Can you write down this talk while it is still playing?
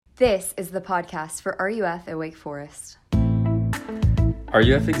This is the podcast for RUF at Wake Forest.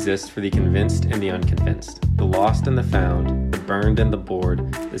 RUF exists for the convinced and the unconvinced, the lost and the found, the burned and the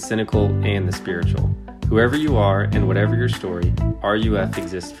bored, the cynical and the spiritual. Whoever you are and whatever your story, RUF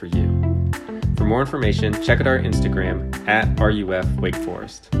exists for you. For more information, check out our Instagram at RUF Wake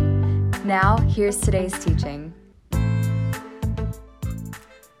Forest. Now, here's today's teaching.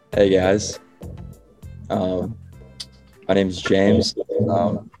 Hey guys, my name is James.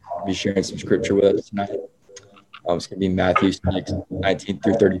 I'll be sharing some scripture with us tonight. It's going to be Matthew 6, 19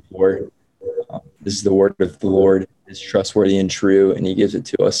 through 34. This is the word of the Lord. It's trustworthy and true, and he gives it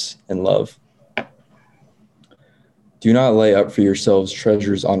to us in love. Do not lay up for yourselves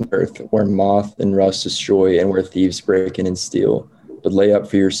treasures on earth where moth and rust destroy and where thieves break in and steal. But lay up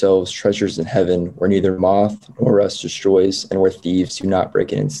for yourselves treasures in heaven where neither moth nor rust destroys and where thieves do not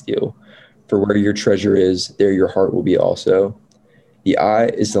break in and steal. For where your treasure is, there your heart will be also. The eye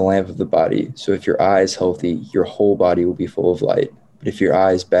is the lamp of the body. So if your eye is healthy, your whole body will be full of light. But if your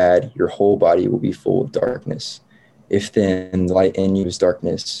eye is bad, your whole body will be full of darkness. If then light in you is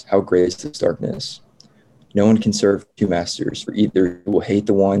darkness, how great is this darkness? No one can serve two masters, for either he will hate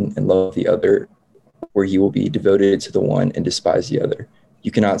the one and love the other, or he will be devoted to the one and despise the other. You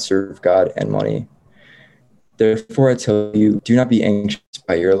cannot serve God and money. Therefore I tell you, do not be anxious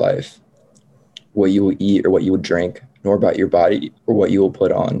about your life, what you will eat or what you will drink, nor about your body or what you will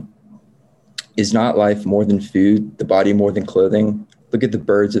put on. Is not life more than food, the body more than clothing? Look at the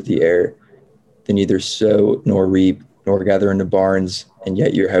birds of the air. They neither sow nor reap nor gather into barns, and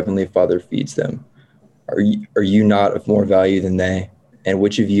yet your heavenly Father feeds them. Are you not of more value than they? And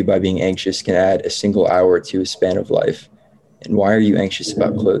which of you, by being anxious, can add a single hour to a span of life? And why are you anxious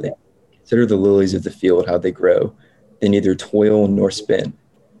about clothing? Consider the lilies of the field, how they grow. They neither toil nor spin.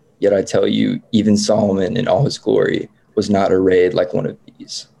 Yet I tell you, even Solomon in all his glory was not arrayed like one of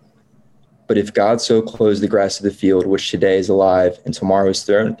these. But if God so clothes the grass of the field, which today is alive and tomorrow is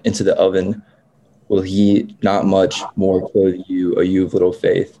thrown into the oven, will he not much more clothe you, O you of little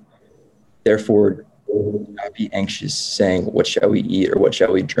faith? Therefore, do not be anxious, saying, what shall we eat, or what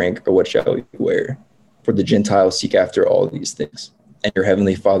shall we drink, or what shall we wear? For the Gentiles seek after all these things, and your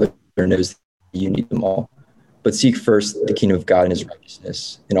heavenly Father knows that you need them all. But seek first the kingdom of God and his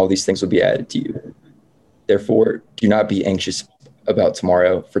righteousness, and all these things will be added to you. Therefore, do not be anxious about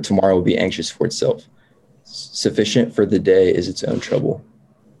tomorrow, for tomorrow will be anxious for itself. Sufficient for the day is its own trouble.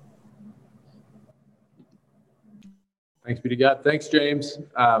 Thanks be to God. Thanks, James.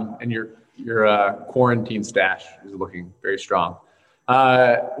 And your quarantine stash is looking very strong.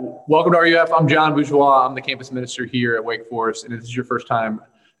 Welcome to RUF. I'm John Bourgeois. I'm the campus minister here at Wake Forest. And if this is your first time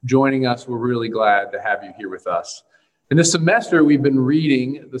joining us, we're really glad to have you here with us. In this semester, we've been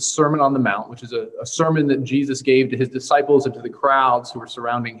reading the Sermon on the Mount, which is a sermon that Jesus gave to his disciples and to the crowds who were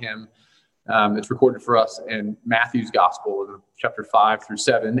surrounding him. It's recorded for us in Matthew's Gospel, chapter 5 through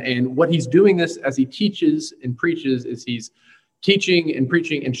 7. And what he's doing this as he teaches and preaches is he's teaching and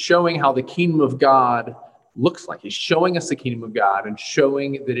preaching and showing how the kingdom of God looks like. He's showing us the kingdom of God and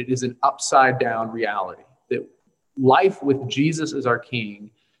showing that it is an upside down reality, that life with Jesus as our king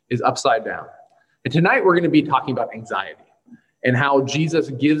is upside down. And tonight we're going to be talking about anxiety and how Jesus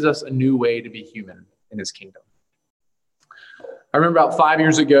gives us a new way to be human in his kingdom. I remember about 5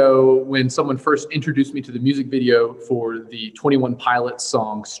 years ago when someone first introduced me to the music video for the 21 Pilots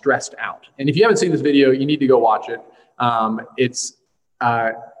song, Stressed Out. And if you haven't seen this video, you need to go watch it. I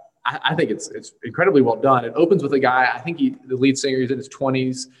think it's incredibly well done. It opens with a guy, I think the lead singer is in his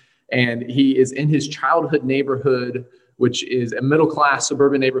 20s, and he is in his childhood neighborhood, which is a middle-class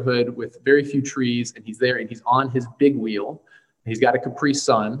suburban neighborhood with very few trees, and he's there, and he's on his big wheel. He's got a Capri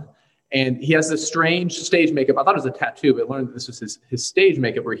Sun, and he has this strange stage makeup. I thought it was a tattoo, but I learned that this was his stage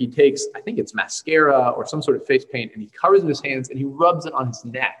makeup, where he takes, I think it's mascara or some sort of face paint, and he covers it in his hands, and he rubs it on his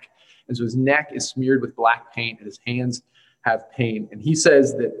neck. And so his neck is smeared with black paint, and his hands have pain. And he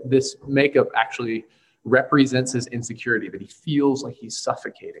says that this makeup actually represents his insecurity, that he feels like he's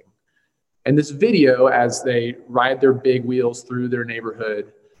suffocating. And this video, as they ride their big wheels through their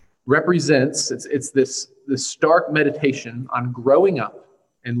neighborhood, represents, it's this stark meditation on growing up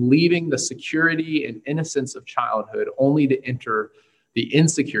and leaving the security and innocence of childhood only to enter the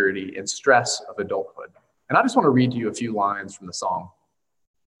insecurity and stress of adulthood. And I just want to read to you a few lines from the song.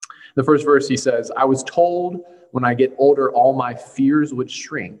 The first verse, he says, I was told when I get older, all my fears would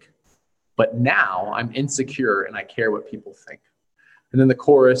shrink, but now I'm insecure and I care what people think. And then the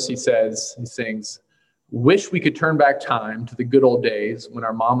chorus, he sings, wish we could turn back time to the good old days when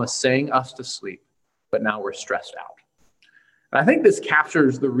our mama sang us to sleep, but now we're stressed out. And I think this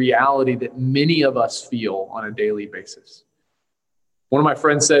captures the reality that many of us feel on a daily basis. One of my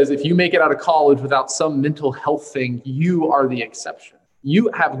friends says, if you make it out of college without some mental health thing, you are the exception. You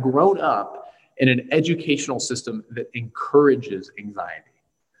have grown up in an educational system that encourages anxiety.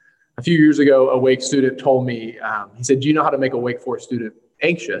 A few years ago, a Wake student told me, he said, do you know how to make a Wake Forest student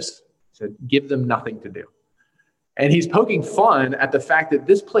anxious? He said, give them nothing to do. And he's poking fun at the fact that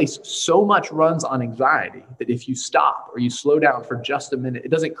this place so much runs on anxiety that if you stop or you slow down for just a minute,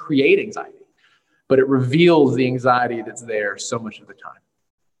 it doesn't create anxiety, but it reveals the anxiety that's there so much of the time.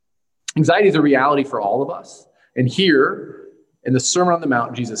 Anxiety is a reality for all of us. And here in the Sermon on the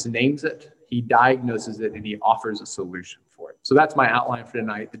Mount, Jesus names it, he diagnoses it, and he offers a solution for it. So that's my outline for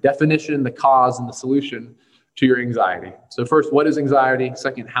tonight: the definition, the cause, and the solution to your anxiety. So first, what is anxiety?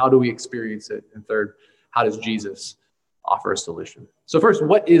 Second, how do we experience it? And third, how does Jesus offer a solution? So first,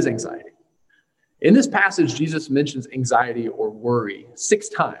 what is anxiety? In this passage, Jesus mentions anxiety or worry 6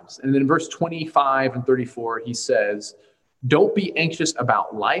 times. And then in verse 25 and 34, he says, don't be anxious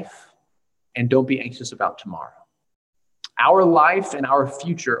about life and don't be anxious about tomorrow. Our life and our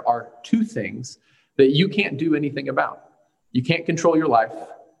future are 2 things that you can't do anything about. You can't control your life.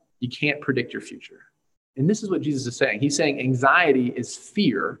 You can't predict your future. And this is what Jesus is saying. He's saying anxiety is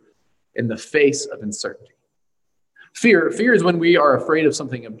fear in the face of uncertainty. Fear is when we are afraid of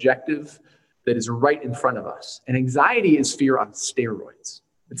something objective that is right in front of us. And anxiety is fear on steroids.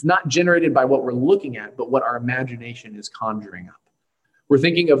 It's not generated by what we're looking at, but what our imagination is conjuring up. We're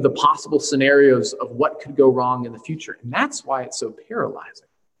thinking of the possible scenarios of what could go wrong in the future. And that's why it's so paralyzing.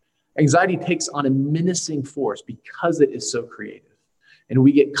 Anxiety takes on a menacing force because it is so creative. And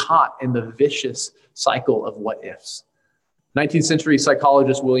we get caught in the vicious cycle of what ifs. 19th century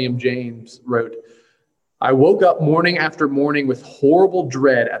psychologist William James wrote, I woke up morning after morning with horrible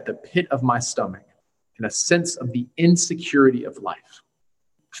dread at the pit of my stomach and a sense of the insecurity of life.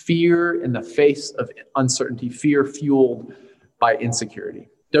 Fear in the face of uncertainty, fear fueled by insecurity.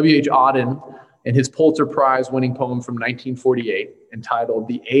 W.H. Auden, in his Pulitzer Prize winning poem from 1948, entitled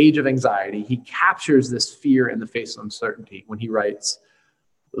The Age of Anxiety, he captures this fear in the face of uncertainty when he writes,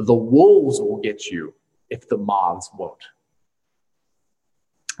 the wolves will get you if the moths won't.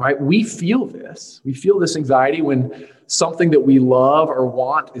 Right? We feel this. We feel this anxiety when something that we love or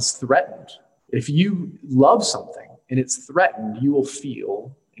want is threatened. If you love something and it's threatened, you will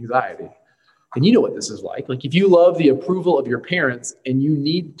feel anxiety. And you know what this is like. Like if you love the approval of your parents and you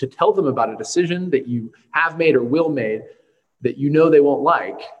need to tell them about a decision that you have made or will make that you know they won't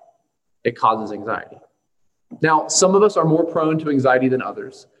like, it causes anxiety. Now, some of us are more prone to anxiety than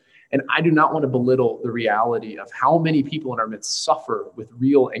others. And I do not want to belittle the reality of how many people in our midst suffer with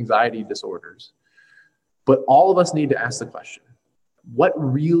real anxiety disorders. But all of us need to ask the question, what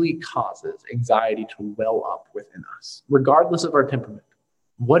really causes anxiety to well up within us, regardless of our temperament?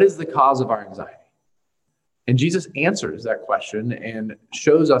 What is the cause of our anxiety? And Jesus answers that question and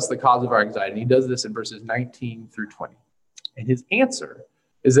shows us the cause of our anxiety. He does this in verses 19 through 20. And his answer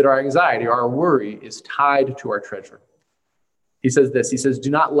is that our anxiety, our worry, is tied to our treasure. He says this, he says, do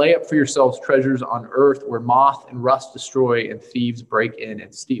not lay up for yourselves treasures on earth where moth and rust destroy and thieves break in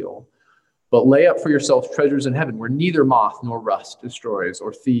and steal, but lay up for yourselves treasures in heaven where neither moth nor rust destroys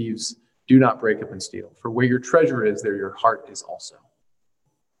or thieves do not break up and steal. For where your treasure is, there your heart is also.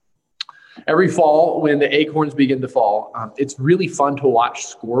 Every fall, when the acorns begin to fall, it's really fun to watch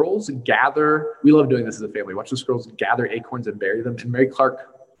squirrels gather. We love doing this as a family. Watch the squirrels gather acorns and bury them. And Mary Clark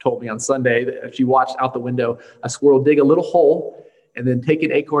told me on Sunday that she watched out the window a squirrel dig a little hole and then take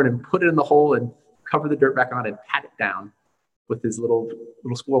an acorn and put it in the hole and cover the dirt back on and pat it down with his little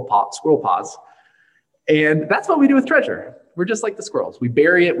squirrel paws. And that's what we do with treasure. We're just like the squirrels. We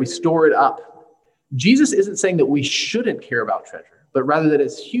bury it, we store it up. Jesus isn't saying that we shouldn't care about treasure, but rather that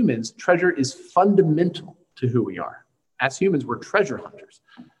as humans, treasure is fundamental to who we are. As humans, we're treasure hunters.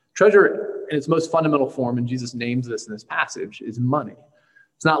 Treasure in its most fundamental form, and Jesus names this in this passage, is money.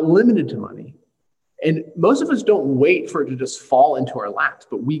 It's not limited to money. And most of us don't wait for it to just fall into our laps,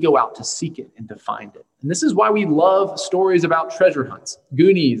 but we go out to seek it and to find it. And this is why we love stories about treasure hunts.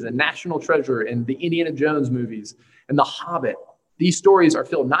 Goonies and National Treasure and the Indiana Jones movies and The Hobbit. These stories are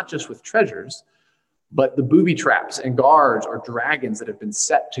filled not just with treasures, but the booby traps and guards or dragons that have been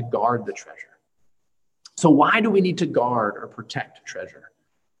set to guard the treasure. So why do we need to guard or protect treasure?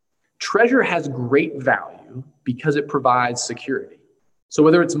 Treasure has great value because it provides security. So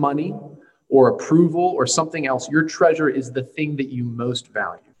whether it's money or approval or something else, your treasure is the thing that you most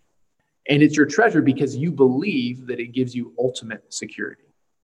value. And it's your treasure because you believe that it gives you ultimate security.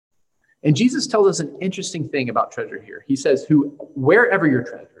 And Jesus tells us an interesting thing about treasure here. He says, wherever your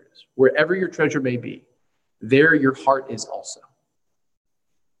treasure is, wherever your treasure may be, there your heart is also.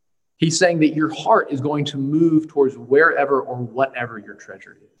 He's saying that your heart is going to move towards wherever or whatever your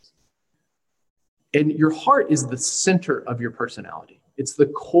treasure is. And your heart is the center of your personality. It's the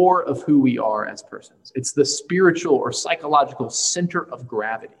core of who we are as persons. It's the spiritual or psychological center of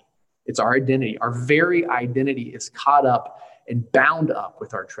gravity. It's our identity. Our very identity is caught up and bound up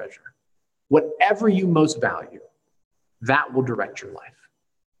with our treasure. Whatever you most value, that will direct your life.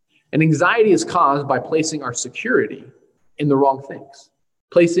 And anxiety is caused by placing our security in the wrong things,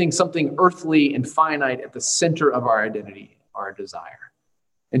 placing something earthly and finite at the center of our identity, our desire.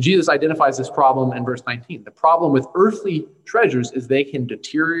 And Jesus identifies this problem in verse 19. The problem with earthly treasures is they can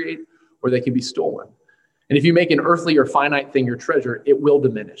deteriorate or they can be stolen. And if you make an earthly or finite thing your treasure, it will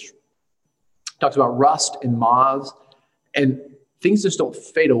diminish. It talks about rust and moths, and things just don't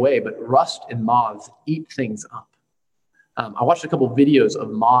fade away, but rust and moths eat things up. I watched a couple of videos of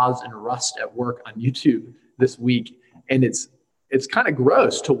moths and rust at work on YouTube this week, and it's kind of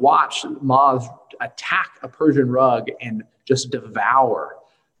gross to watch moths attack a Persian rug and just devour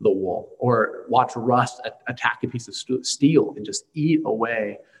the wool, or watch rust attack a piece of steel and just eat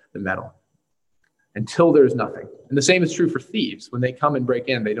away the metal until there's nothing. And the same is true for thieves. When they come and break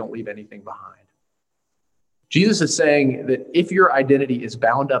in, they don't leave anything behind. Jesus is saying that if your identity is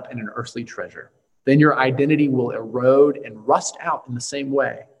bound up in an earthly treasure, then your identity will erode and rust out in the same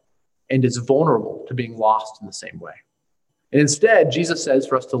way and is vulnerable to being lost in the same way. And instead, Jesus says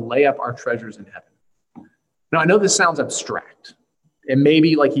for us to lay up our treasures in heaven. Now, I know this sounds abstract. And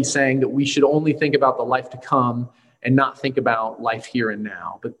maybe like he's saying that we should only think about the life to come and not think about life here and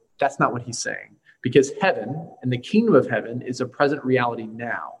now. But that's not what he's saying. Because heaven and the kingdom of heaven is a present reality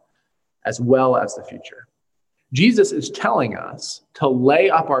now, as well as the future. Jesus is telling us to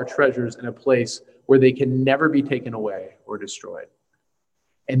lay up our treasures in a place where they can never be taken away or destroyed.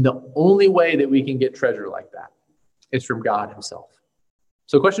 And the only way that we can get treasure like that is from God himself.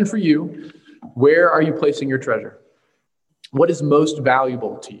 So question for you, where are you placing your treasure? What is most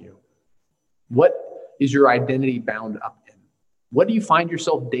valuable to you? What is your identity bound up in? What do you find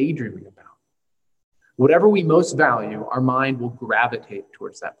yourself daydreaming about? Whatever we most value, our mind will gravitate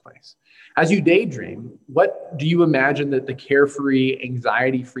towards that place. As you daydream, what do you imagine that the carefree,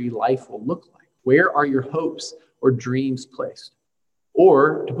 anxiety-free life will look like? Where are your hopes or dreams placed?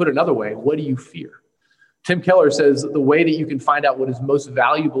 Or, to put it another way, what do you fear? Tim Keller says the way that you can find out what is most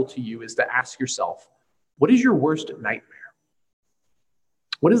valuable to you is to ask yourself, what is your worst nightmare?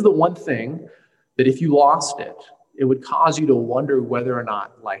 What is the one thing that if you lost it, it would cause you to wonder whether or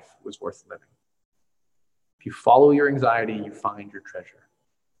not life was worth living? If you follow your anxiety, you find your treasure.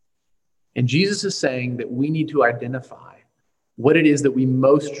 And Jesus is saying that we need to identify what it is that we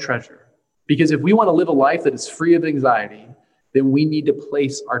most treasure. Because if we want to live a life that is free of anxiety, then we need to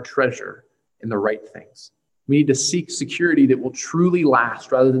place our treasure in the right things. We need to seek security that will truly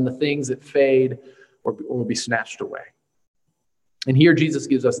last rather than the things that fade or will be snatched away. And here Jesus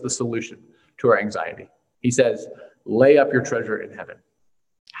gives us the solution to our anxiety. He says, lay up your treasure in heaven.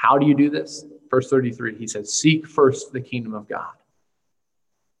 How do you do this? Verse 33, he says, seek first the kingdom of God.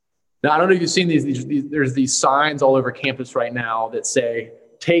 Now, I don't know if you've seen these, there's these signs all over campus right now that say,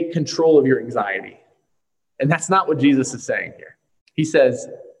 take control of your anxiety. And that's not what Jesus is saying here. He says,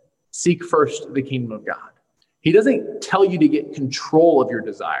 seek first the kingdom of God. He doesn't tell you to get control of your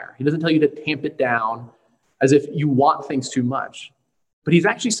desire. He doesn't tell you to tamp it down as if you want things too much. But he's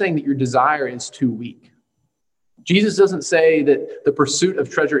actually saying that your desire is too weak. Jesus doesn't say that the pursuit of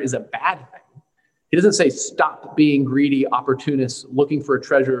treasure is a bad thing. He doesn't say stop being greedy opportunists looking for a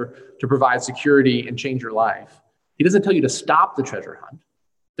treasure to provide security and change your life. He doesn't tell you to stop the treasure hunt.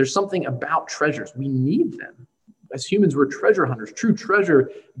 There's something about treasures. We need them. As humans, we're treasure hunters. True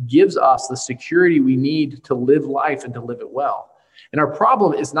treasure gives us the security we need to live life and to live it well. And our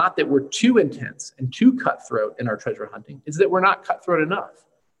problem is not that we're too intense and too cutthroat in our treasure hunting. It's that we're not cutthroat enough.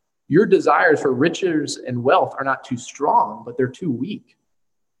 Your desires for riches and wealth are not too strong, but they're too weak.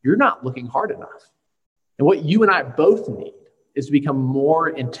 You're not looking hard enough. And what you and I both need is to become more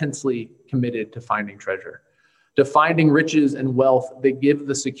intensely committed to finding treasure, to finding riches and wealth that give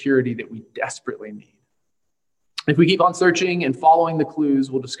the security that we desperately need. If we keep on searching and following the clues,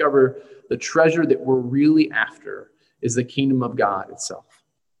 we'll discover the treasure that we're really after is the kingdom of God itself.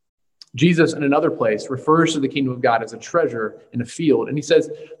 Jesus, in another place, refers to the kingdom of God as a treasure in a field. And he says,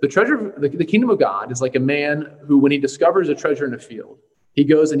 the kingdom of God is like a man who, when he discovers a treasure in a field, he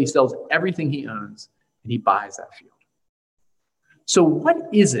goes and he sells everything he owns and he buys that field. So what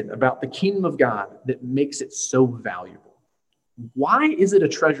is it about the kingdom of God that makes it so valuable? Why is it a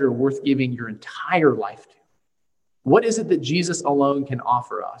treasure worth giving your entire life to? What is it that Jesus alone can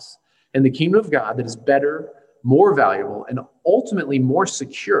offer us in the kingdom of God that is better, more valuable, and ultimately more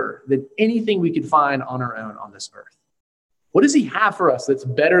secure than anything we could find on our own on this earth. What does he have for us that's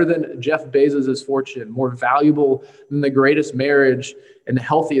better than Jeff Bezos' fortune, more valuable than the greatest marriage and the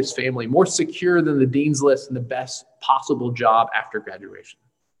healthiest family, more secure than the dean's list and the best possible job after graduation?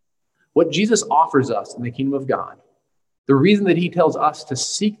 What Jesus offers us in the kingdom of God, the reason that he tells us to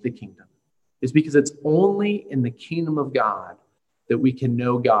seek the kingdom, is because it's only in the kingdom of God that we can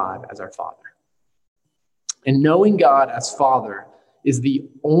know God as our Father. And knowing God as Father is the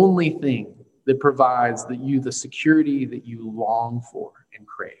only thing that provides the security that you long for and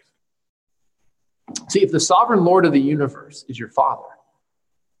crave. See, if the sovereign Lord of the universe is your Father,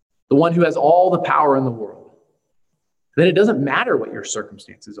 the one who has all the power in the world, then it doesn't matter what your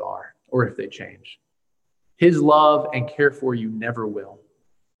circumstances are or if they change. His love and care for you never will.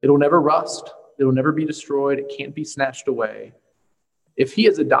 It'll never rust. It'll never be destroyed. It can't be snatched away. If he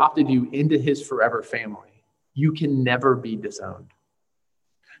has adopted you into his forever family, you can never be disowned.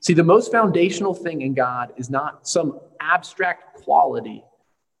 See, the most foundational thing in God is not some abstract quality,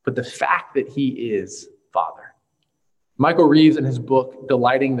 but the fact that he is Father. Michael Reeves, in his book,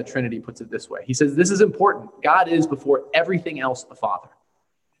 Delighting the Trinity, puts it this way. He says, this is important. God is, before everything else, a Father.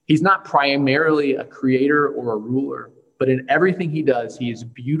 He's not primarily a creator or a ruler, but in everything he does, he is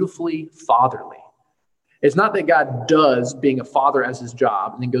beautifully fatherly. It's not that God does being a father as his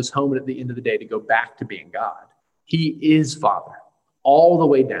job and then goes home at the end of the day to go back to being God. He is Father. All the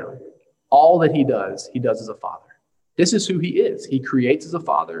way down. All that he does as a father. This is who he is. He creates as a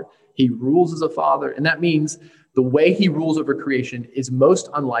father. He rules as a father. And that means the way he rules over creation is most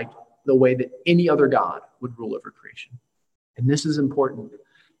unlike the way that any other God would rule over creation. And this is important.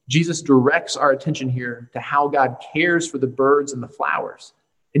 Jesus directs our attention here to how God cares for the birds and the flowers.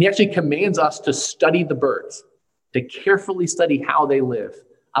 And he actually commands us to study the birds, to carefully study how they live.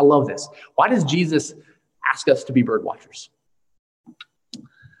 I love this. Why does Jesus ask us to be bird watchers?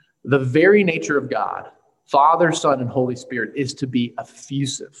 The very nature of God, Father, Son, and Holy Spirit, is to be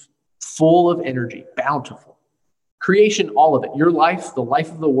effusive, full of energy, bountiful. Creation, all of it, your life, the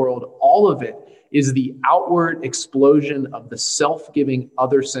life of the world, all of it is the outward explosion of the self-giving,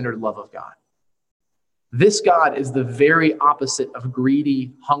 other-centered love of God. This God is the very opposite of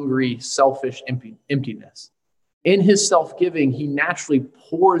greedy, hungry, selfish emptiness. In his self-giving, he naturally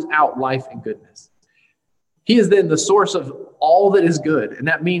pours out life and goodness. He is then the source of all that is good. And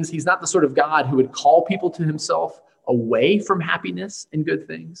that means he's not the sort of God who would call people to himself away from happiness and good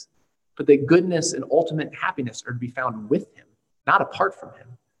things, but that goodness and ultimate happiness are to be found with him, not apart from him.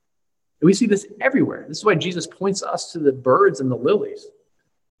 And we see this everywhere. This is why Jesus points us to the birds and the lilies.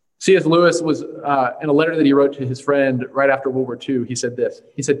 C.S. Lewis was, in a letter that he wrote to his friend right after World War II, he said this.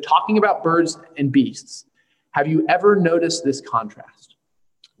 He said, talking about birds and beasts, have you ever noticed this contrast?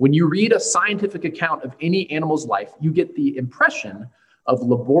 When you read a scientific account of any animal's life, you get the impression of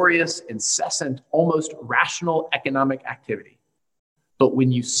laborious, incessant, almost rational economic activity. But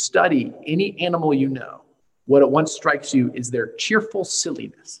when you study any animal you know, what at once strikes you is their cheerful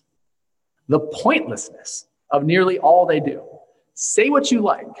silliness, the pointlessness of nearly all they do. Say what you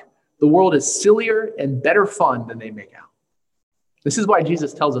like, the world is sillier and better fun than they make out. This is why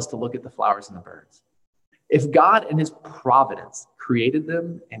Jesus tells us to look at the flowers and the birds. If God in his providence created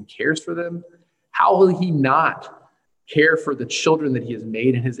them and cares for them, how will he not care for the children that he has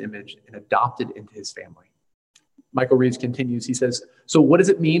made in his image and adopted into his family? Michael Reeves continues, he says, so what does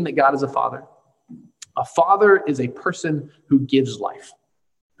it mean that God is a father? A father is a person who gives life,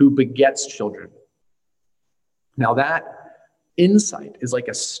 who begets children. Now that insight is like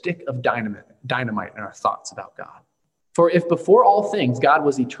a stick of dynamite in our thoughts about God. For if before all things God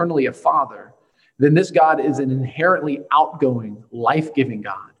was eternally a father, then this God is an inherently outgoing, life-giving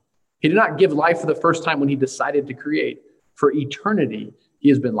God. He did not give life for the first time when he decided to create. For eternity, he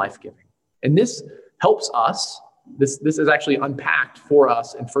has been life-giving. And this helps us. This is actually unpacked for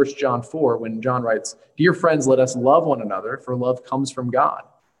us in 1 John 4 when John writes, dear friends, let us love one another, for love comes from God.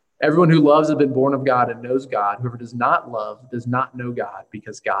 Everyone who loves has been born of God and knows God. Whoever does not love does not know God,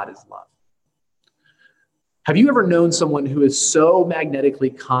 because God is love. Have you ever known someone who is so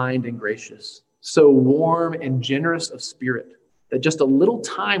magnetically kind and gracious, so warm and generous of spirit, that just a little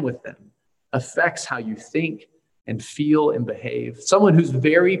time with them affects how you think and feel and behave? Someone whose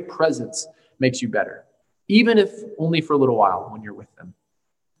very presence makes you better, even if only for a little while when you're with them.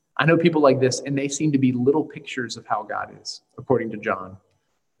 I know people like this, and they seem to be little pictures of how God is, according to John.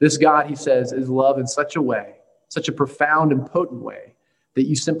 This God, he says, is love in such a way, such a profound and potent way, that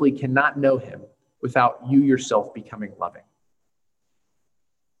you simply cannot know him without you yourself becoming loving.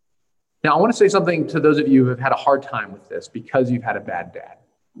 Now, I want to say something to those of you who have had a hard time with this because you've had a bad dad.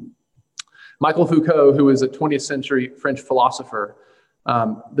 Michael Foucault, who was a 20th century French philosopher,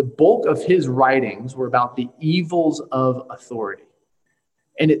 the bulk of his writings were about the evils of authority.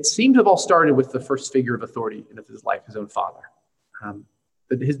 And it seemed to have all started with the first figure of authority in his life, his own father.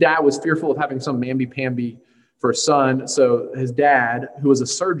 His dad was fearful of having some mamby-pamby for a son, so his dad, who was a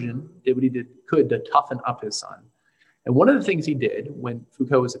surgeon, did what he could to toughen up his son. And one of the things he did when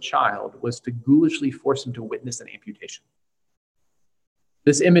Foucault was a child was to ghoulishly force him to witness an amputation.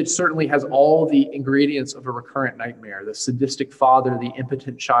 This image certainly has all the ingredients of a recurrent nightmare: the sadistic father, the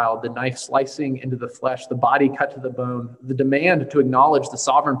impotent child, the knife slicing into the flesh, the body cut to the bone, the demand to acknowledge the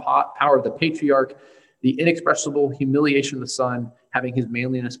sovereign power of the patriarch, the inexpressible humiliation of the son, having his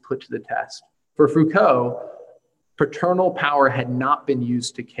manliness put to the test. For Foucault, paternal power had not been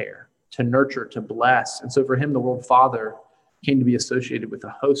used to care, to nurture, to bless. And so for him, the word father came to be associated with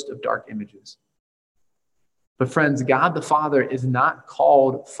a host of dark images. But friends, God the Father is not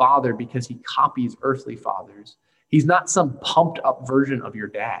called Father because he copies earthly fathers. He's not some pumped up version of your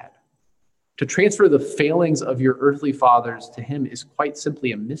dad. To transfer the failings of your earthly fathers to him is quite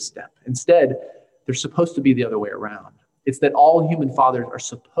simply a misstep. Instead, they're supposed to be the other way around. It's that all human fathers are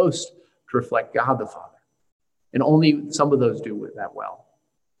supposed to reflect God the Father. And only some of those do that well.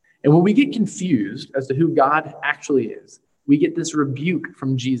 And when we get confused as to who God actually is, we get this rebuke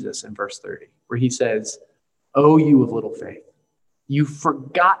from Jesus in verse 30, where he says, "Oh, you of little faith, you've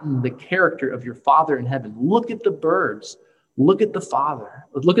forgotten the character of your Father in heaven. Look at the birds. Look at the Father.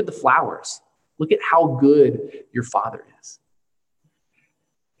 Look at the flowers. Look at how good your Father is."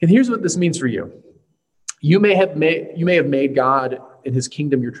 And here's what this means for you. You may have made God and his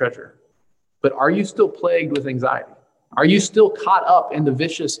kingdom your treasure, but are you still plagued with anxiety? Are you still caught up in the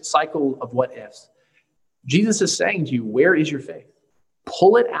vicious cycle of what ifs? Jesus is saying to you, where is your faith?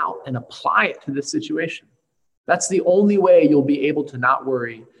 Pull it out and apply it to this situation. That's the only way you'll be able to not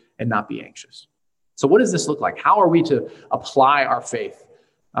worry and not be anxious. So what does this look like? How are we to apply our faith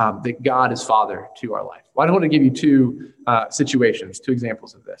that God is Father to our life? Well, I want to give you two situations, two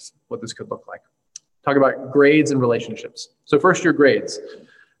examples of this, what this could look like. Talk about grades and relationships. So first, your grades.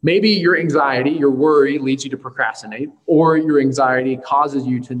 Maybe your anxiety, your worry leads you to procrastinate, or your anxiety causes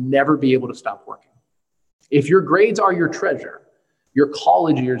you to never be able to stop working. If your grades are your treasure, your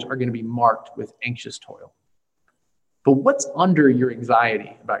college years are going to be marked with anxious toil. But what's under your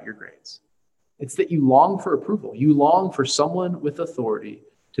anxiety about your grades? It's that you long for approval. You long for someone with authority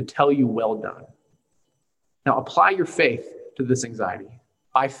to tell you, well done. Now apply your faith to this anxiety.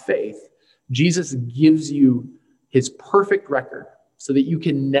 By faith, Jesus gives you his perfect record so that you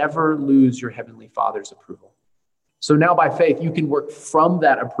can never lose your heavenly Father's approval. So now by faith, you can work from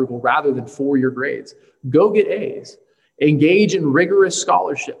that approval rather than for your grades. Go get A's. Engage in rigorous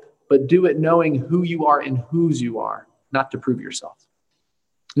scholarship, but do it knowing who you are and whose you are, not to prove yourself.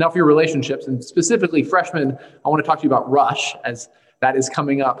 Now for your relationships, and specifically freshmen, I want to talk to you about Rush, as that is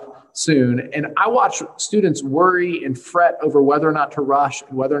coming up soon. And I watch students worry and fret over whether or not to rush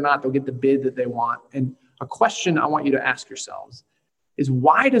and whether or not they'll get the bid that they want. And a question I want you to ask yourselves is,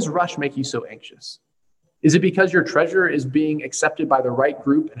 why does Rush make you so anxious? Is it because your treasure is being accepted by the right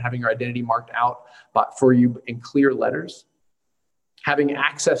group and having your identity marked out for you in clear letters? Having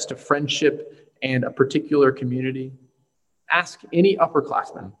access to friendship and a particular community? Ask any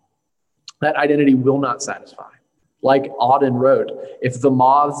upperclassman. That identity will not satisfy. Like Auden wrote, if the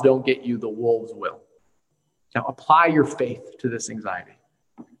moths don't get you, the wolves will. Now apply your faith to this anxiety.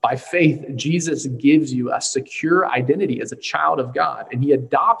 By faith, Jesus gives you a secure identity as a child of God, and he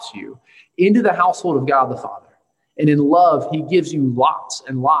adopts you into the household of God the Father. And in love, he gives you lots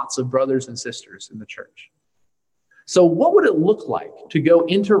and lots of brothers and sisters in the church. So what would it look like to go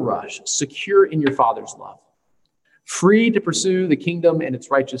into Rush secure in your Father's love? Free to pursue the kingdom and its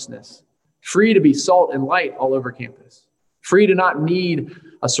righteousness. Free to be salt and light all over campus. Free to not need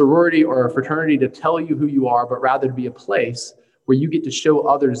a sorority or a fraternity to tell you who you are, but rather to be a place where you get to show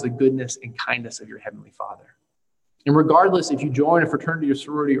others the goodness and kindness of your heavenly Father. And regardless if you join a fraternity or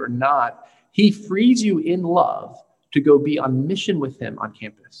sorority or not, he frees you in love to go be on mission with him on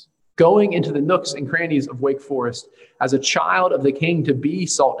campus, going into the nooks and crannies of Wake Forest as a child of the King to be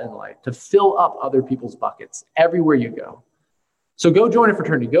salt and light, to fill up other people's buckets everywhere you go. So go join a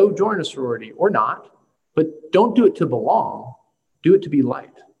fraternity, go join a sorority or not, but don't do it to belong, do it to be light.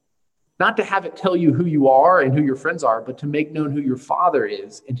 Not to have it tell you who you are and who your friends are, but to make known who your Father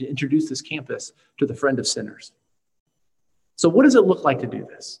is and to introduce this campus to the friend of sinners. So what does it look like to do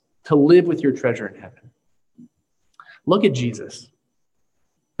this? To live with your treasure in heaven? Look at Jesus.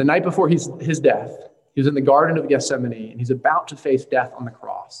 The night before his death, he was in the Garden of Gethsemane, and he's about to face death on the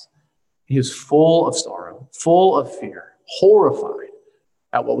cross. He was full of sorrow, full of fear, horrified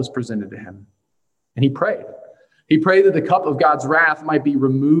at what was presented to him. And he prayed. He prayed that the cup of God's wrath might be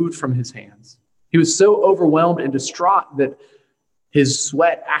removed from his hands. He was so overwhelmed and distraught that his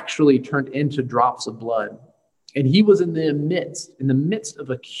sweat actually turned into drops of blood. And he was in the midst of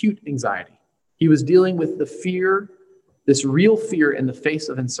acute anxiety. He was dealing with the fear, this real fear in the face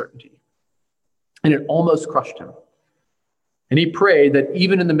of uncertainty. And it almost crushed him. And he prayed that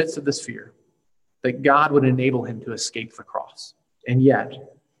even in the midst of this fear, that God would enable him to escape the cross. And yet,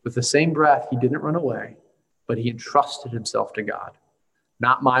 with the same breath, he didn't run away, but he entrusted himself to God.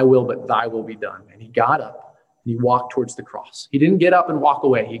 Not my will, but thy will be done. And he got up and he walked towards the cross. He didn't get up and walk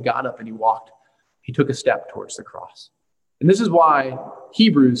away. He got up and he walked. He took a step towards the cross. And this is why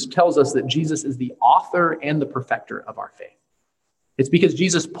Hebrews tells us that Jesus is the author and the perfecter of our faith. It's because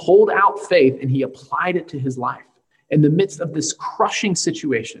Jesus pulled out faith and he applied it to his life in the midst of this crushing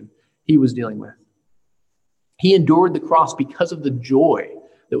situation he was dealing with. He endured the cross because of the joy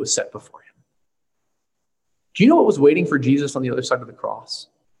that was set before him. Do you know what was waiting for Jesus on the other side of the cross?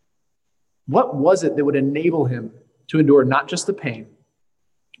 What was it that would enable him to endure not just the pain,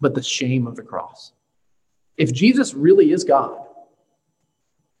 but the shame of the cross? If Jesus really is God,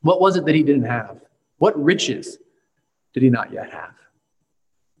 what was it that he didn't have? What riches did he not yet have?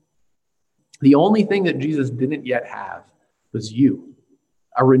 The only thing that Jesus didn't yet have was you,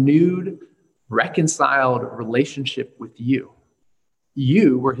 a renewed, reconciled relationship with you.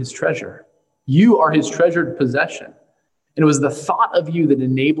 You were his treasure. You are his treasured possession. And it was the thought of you that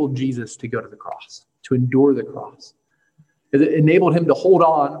enabled Jesus to go to the cross, to endure the cross. It enabled him to hold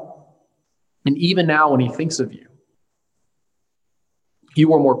on. And even now when he thinks of you,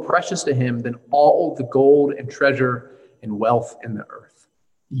 you are more precious to him than all the gold and treasure and wealth in the earth.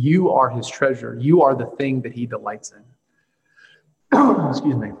 You are his treasure. You are the thing that he delights in.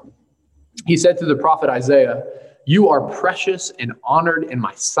 Excuse me. He said through the prophet Isaiah, "You are precious and honored in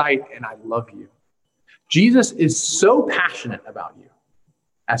my sight, and I love you." Jesus is so passionate about you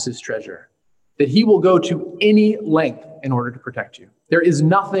as his treasure that he will go to any length in order to protect you. There is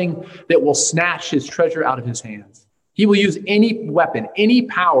nothing that will snatch his treasure out of his hands. He will use any weapon, any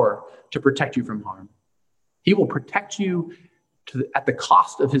power to protect you from harm. He will protect you at the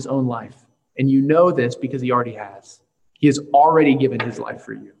cost of his own life. And you know this because he already has. He has already given his life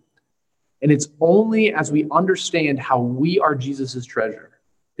for you. And it's only as we understand how we are Jesus's treasure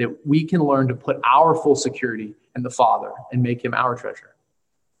that we can learn to put our full security in the Father and make him our treasure.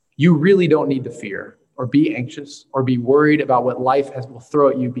 You really don't need to fear or be anxious or be worried about what life will throw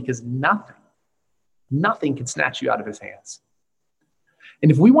at you, because nothing can snatch you out of his hands.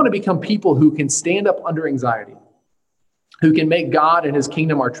 And if we want to become people who can stand up under anxiety, who can make God and his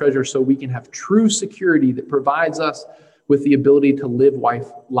kingdom our treasure so we can have true security that provides us with the ability to live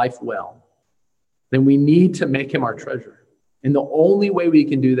life well, then we need to make him our treasure. And the only way we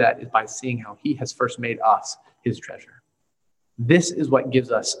can do that is by seeing how he has first made us his treasure. This is what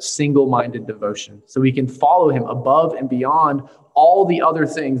gives us single-minded devotion, so we can follow him above and beyond all the other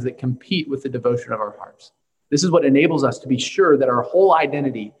things that compete with the devotion of our hearts. This is what enables us to be sure that our whole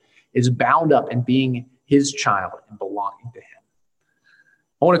identity is bound up in being his child and belonging to him.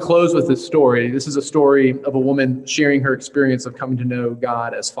 I want to close with this story. This is a story of a woman sharing her experience of coming to know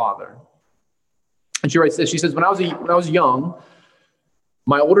God as Father. And she writes this. She says, when I was young,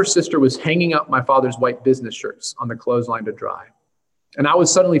 my older sister was hanging up my father's white business shirts on the clothesline to dry. And I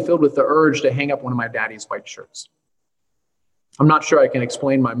was suddenly filled with the urge to hang up one of my daddy's white shirts. I'm not sure I can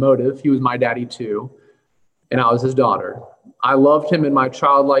explain my motive. He was my daddy too, and I was his daughter. I loved him in my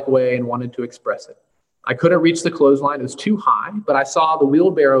childlike way and wanted to express it. I couldn't reach the clothesline. It was too high, but I saw the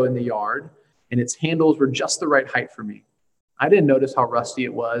wheelbarrow in the yard, and its handles were just the right height for me. I didn't notice how rusty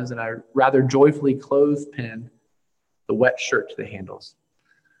it was, and I rather joyfully clothespin the wet shirt to the handles.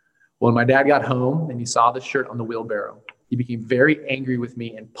 When my dad got home and he saw the shirt on the wheelbarrow, he became very angry with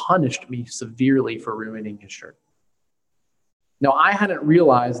me and punished me severely for ruining his shirt. Now, I hadn't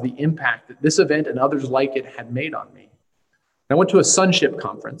realized the impact that this event and others like it had made on me. I went to a sonship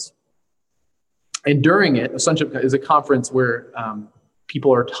conference. And during it, a sonship is a conference where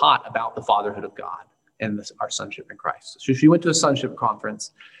people are taught about the fatherhood of God and our sonship in Christ. So she went to a sonship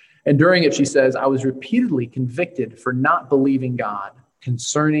conference. And during it, she says, I was repeatedly convicted for not believing God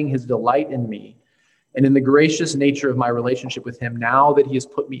concerning his delight in me and in the gracious nature of my relationship with him now that he has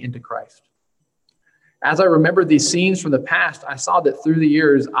put me into Christ. As I remembered these scenes from the past, I saw that through the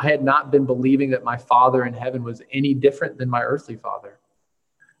years, I had not been believing that my Father in heaven was any different than my earthly father.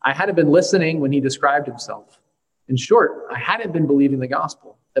 I hadn't been listening when he described himself. In short, I hadn't been believing the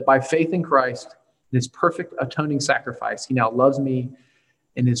gospel, that by faith in Christ and his perfect atoning sacrifice, he now loves me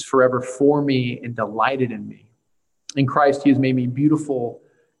and is forever for me and delighted in me. In Christ, he has made me beautiful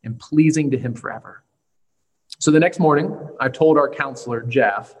and pleasing to him forever. So the next morning, I told our counselor,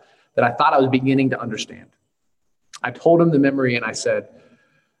 Jeff, that I thought I was beginning to understand. I told him the memory and I said,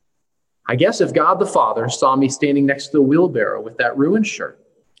 I guess if God the Father saw me standing next to the wheelbarrow with that ruined shirt,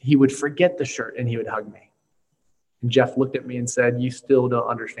 he would forget the shirt and he would hug me. And Jeff looked at me and said, you still don't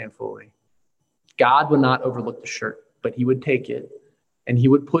understand fully. God would not overlook the shirt, but he would take it and he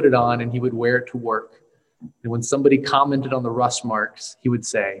would put it on and he would wear it to work. And when somebody commented on the rust marks, he would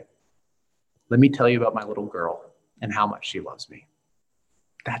say, let me tell you about my little girl and how much she loves me.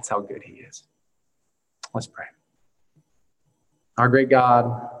 That's how good he is. Let's pray. Our great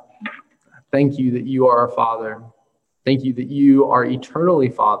God, thank you that you are our Father. Thank you that you are eternally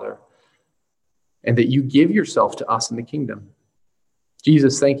Father and that you give yourself to us in the kingdom.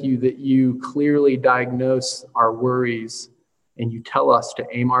 Jesus, thank you that you clearly diagnose our worries and you tell us to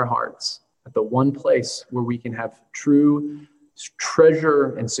aim our hearts at the one place where we can have true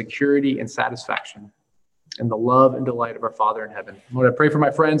treasure and security and satisfaction and the love and delight of our Father in heaven. Lord, I pray for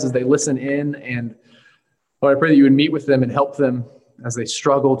my friends as they listen in, and Lord, I pray that you would meet with them and help them as they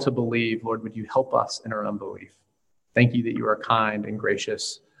struggle to believe. Lord, would you help us in our unbelief? Thank you that you are a kind and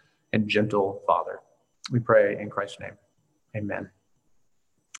gracious and gentle Father. We pray in Christ's name. Amen.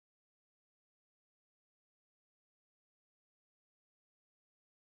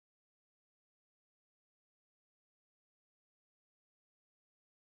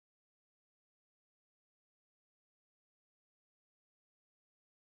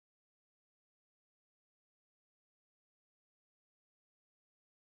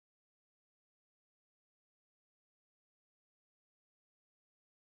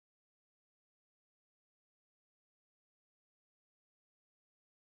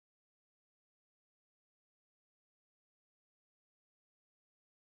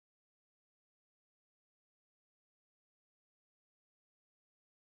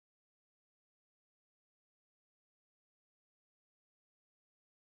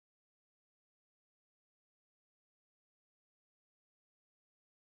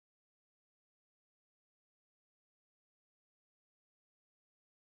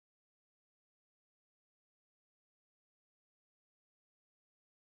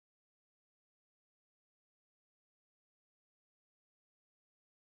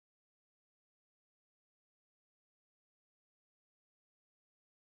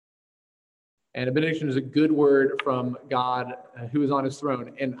 And a benediction is a good word from God who is on his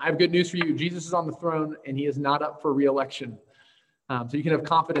throne. And I have good news for you. Jesus is on the throne and he is not up for re-election. So you can have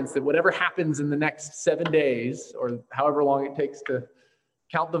confidence that whatever happens in the next 7 days or however long it takes to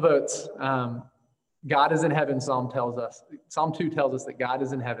count the votes, God is in heaven, Psalm 2 tells us that God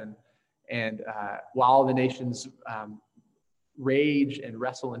is in heaven. And while the nations rage and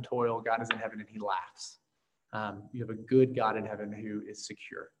wrestle and toil, God is in heaven and he laughs. You have a good God in heaven who is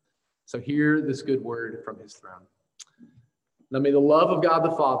secure. So hear this good word from his throne. Now may the love of God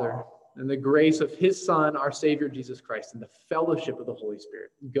the Father and the grace of his Son, our Savior, Jesus Christ, and the fellowship of the Holy Spirit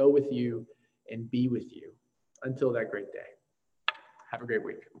go with you and be with you until that great day. Have a great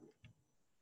week.